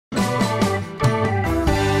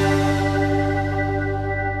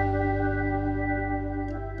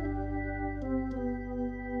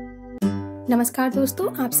नमस्कार दोस्तों,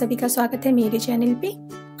 आप सभी का स्वागत है मेरे चैनल पे।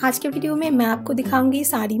 आज के वीडियो में मैं आपको दिखाऊंगी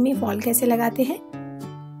साड़ी में फॉल कैसे लगाते हैं।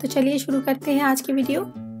 तो चलिए शुरू करते हैं आज की वीडियो।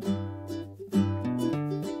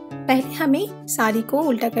 पहले हमें साड़ी को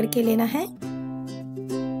उल्टा करके लेना है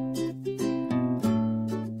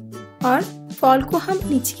और फॉल को हम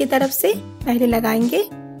नीचे की तरफ से पहले लगाएंगे।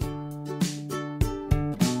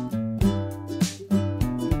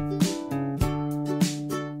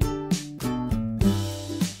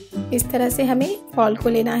 इस तरह से हमें फॉल को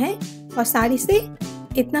लेना है और साड़ी से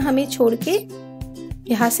इतना हमें छोड़ के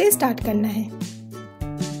यहाँ से स्टार्ट करना है।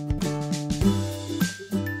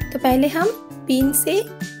 तो पहले हम पिन से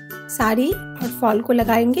साड़ी और फॉल को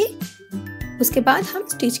लगाएंगे, उसके बाद हम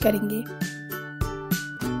स्टिच करेंगे।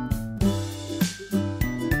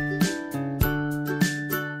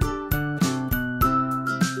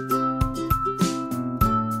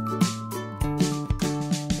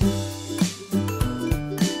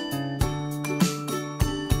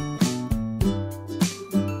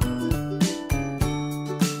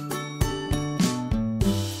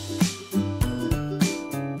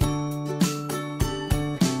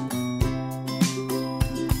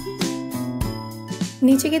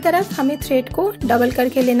 नीचे की तरफ हमें थ्रेड को डबल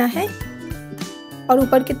करके लेना है और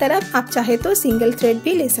ऊपर की तरफ आप चाहे तो सिंगल थ्रेड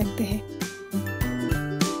भी ले सकते हैं।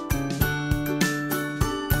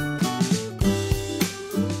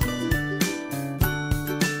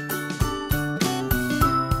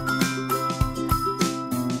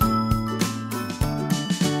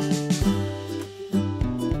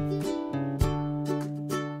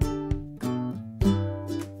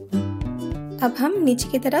 अब हम नीचे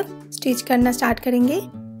की तरफ स्टिच करना स्टार्ट करेंगे।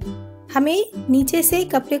 हमें नीचे से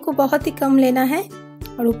कपड़े को बहुत ही कम लेना है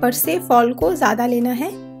और ऊपर से फॉल को ज़्यादा लेना है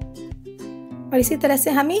और इसी तरह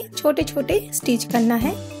से हमें छोटे छोटे स्टिच करना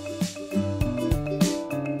है।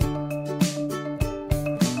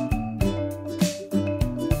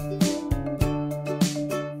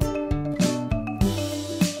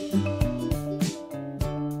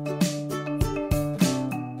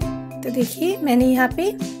 तो देखिए, मैंने यहाँ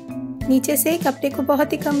पे नीचे से कपड़े को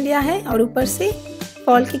बहुत ही कम लिया है और ऊपर से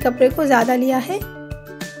फॉल के कपड़े को ज़्यादा लिया है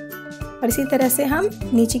और इसी तरह से हम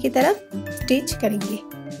नीचे की तरफ स्टिच करेंगे।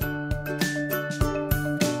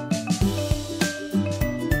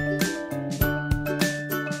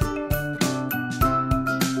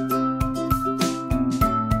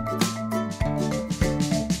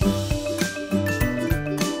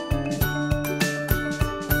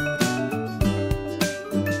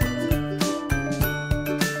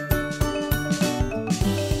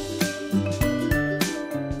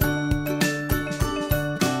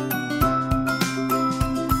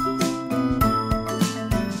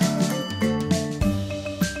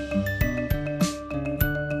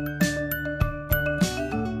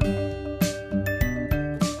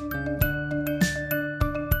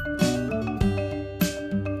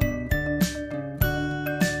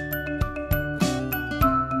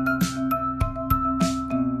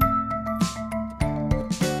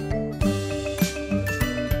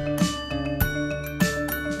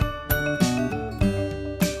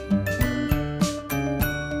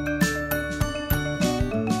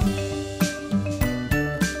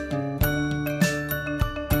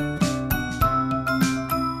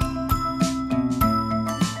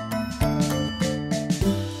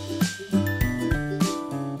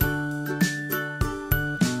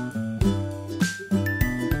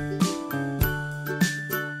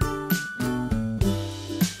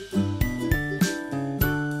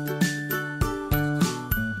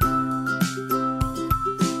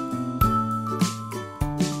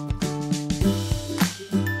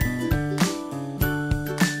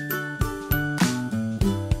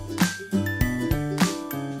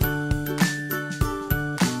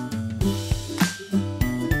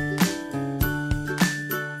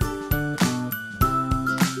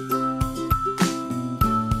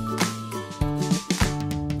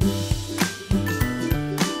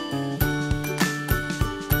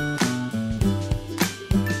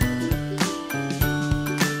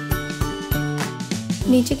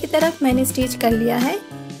 नीचे की तरफ मैंने स्टिच कर लिया है।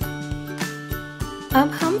 अब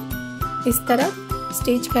हम इस तरफ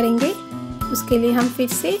स्टिच करेंगे। उसके लिए हम फिर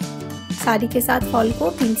से साड़ी के साथ फॉल को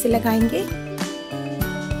पिन से लगाएंगे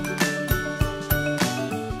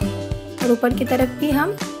और ऊपर की तरफ भी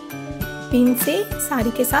हम पिन से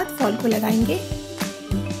साड़ी के साथ फॉल को लगाएंगे।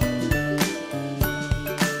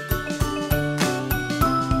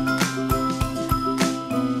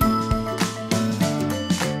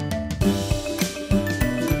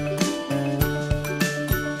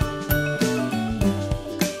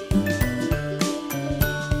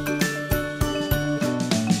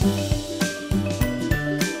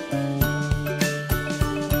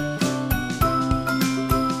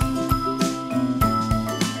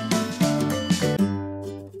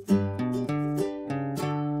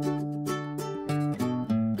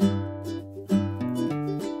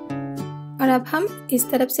 अब हम इस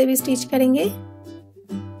तरफ से भी स्टिच करेंगे।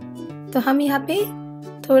 तो हम यहाँ पे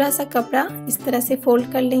थोड़ा सा कपड़ा इस तरह से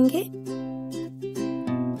फोल्ड कर लेंगे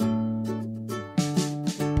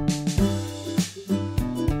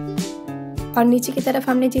और नीचे की तरफ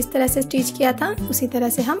हमने जिस तरह से स्टिच किया था उसी तरह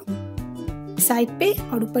से हम साइड पे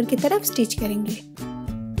और ऊपर की तरफ स्टिच करेंगे।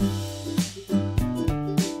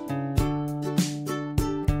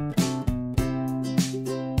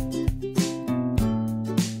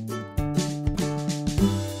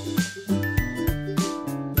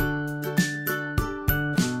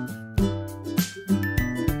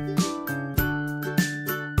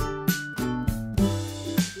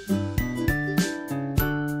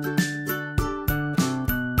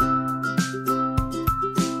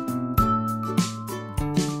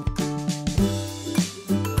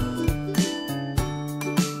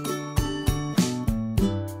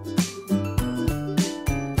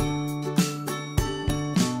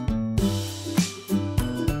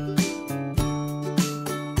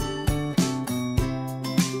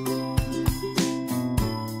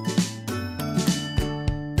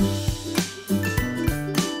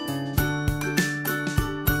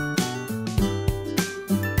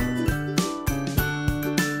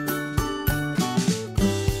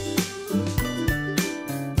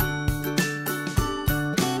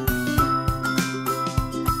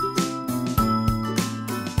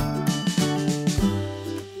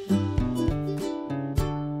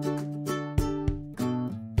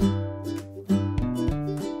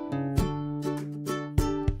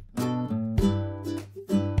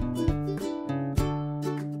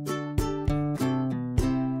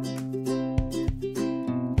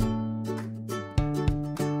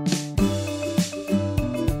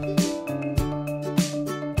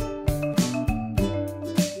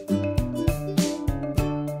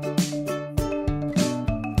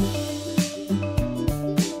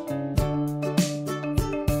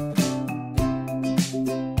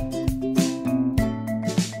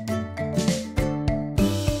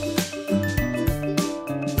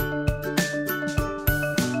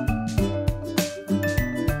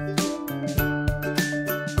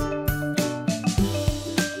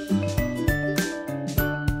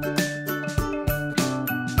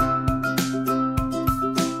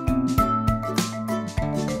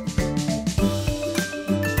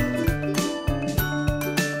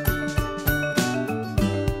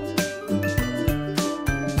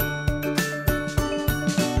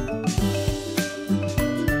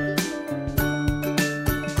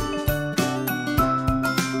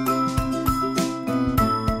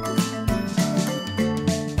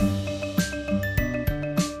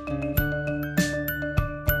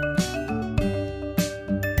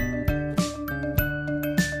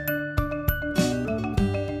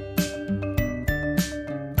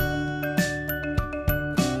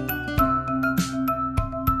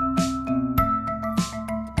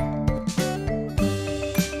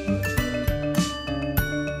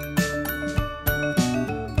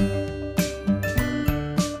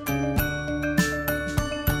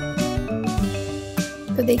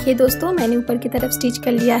 तो देखिए दोस्तों, मैंने ऊपर की तरफ स्टिच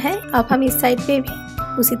कर लिया है। अब हम इस साइड पे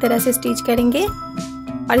भी उसी तरह से स्टिच करेंगे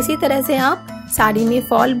और इसी तरह से आप साड़ी में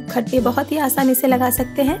फॉल खट्टे बहुत ही आसानी से लगा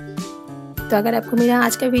सकते हैं। तो अगर आपको मेरा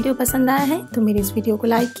आज का वीडियो पसंद आया है तो मेरे इस वीडियो को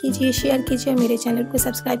लाइक कीजिए, शेयर कीजिए और मेरे चैनल को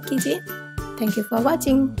सब्सक्राइब कीजिए। Thank you for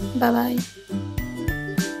watching. Bye bye.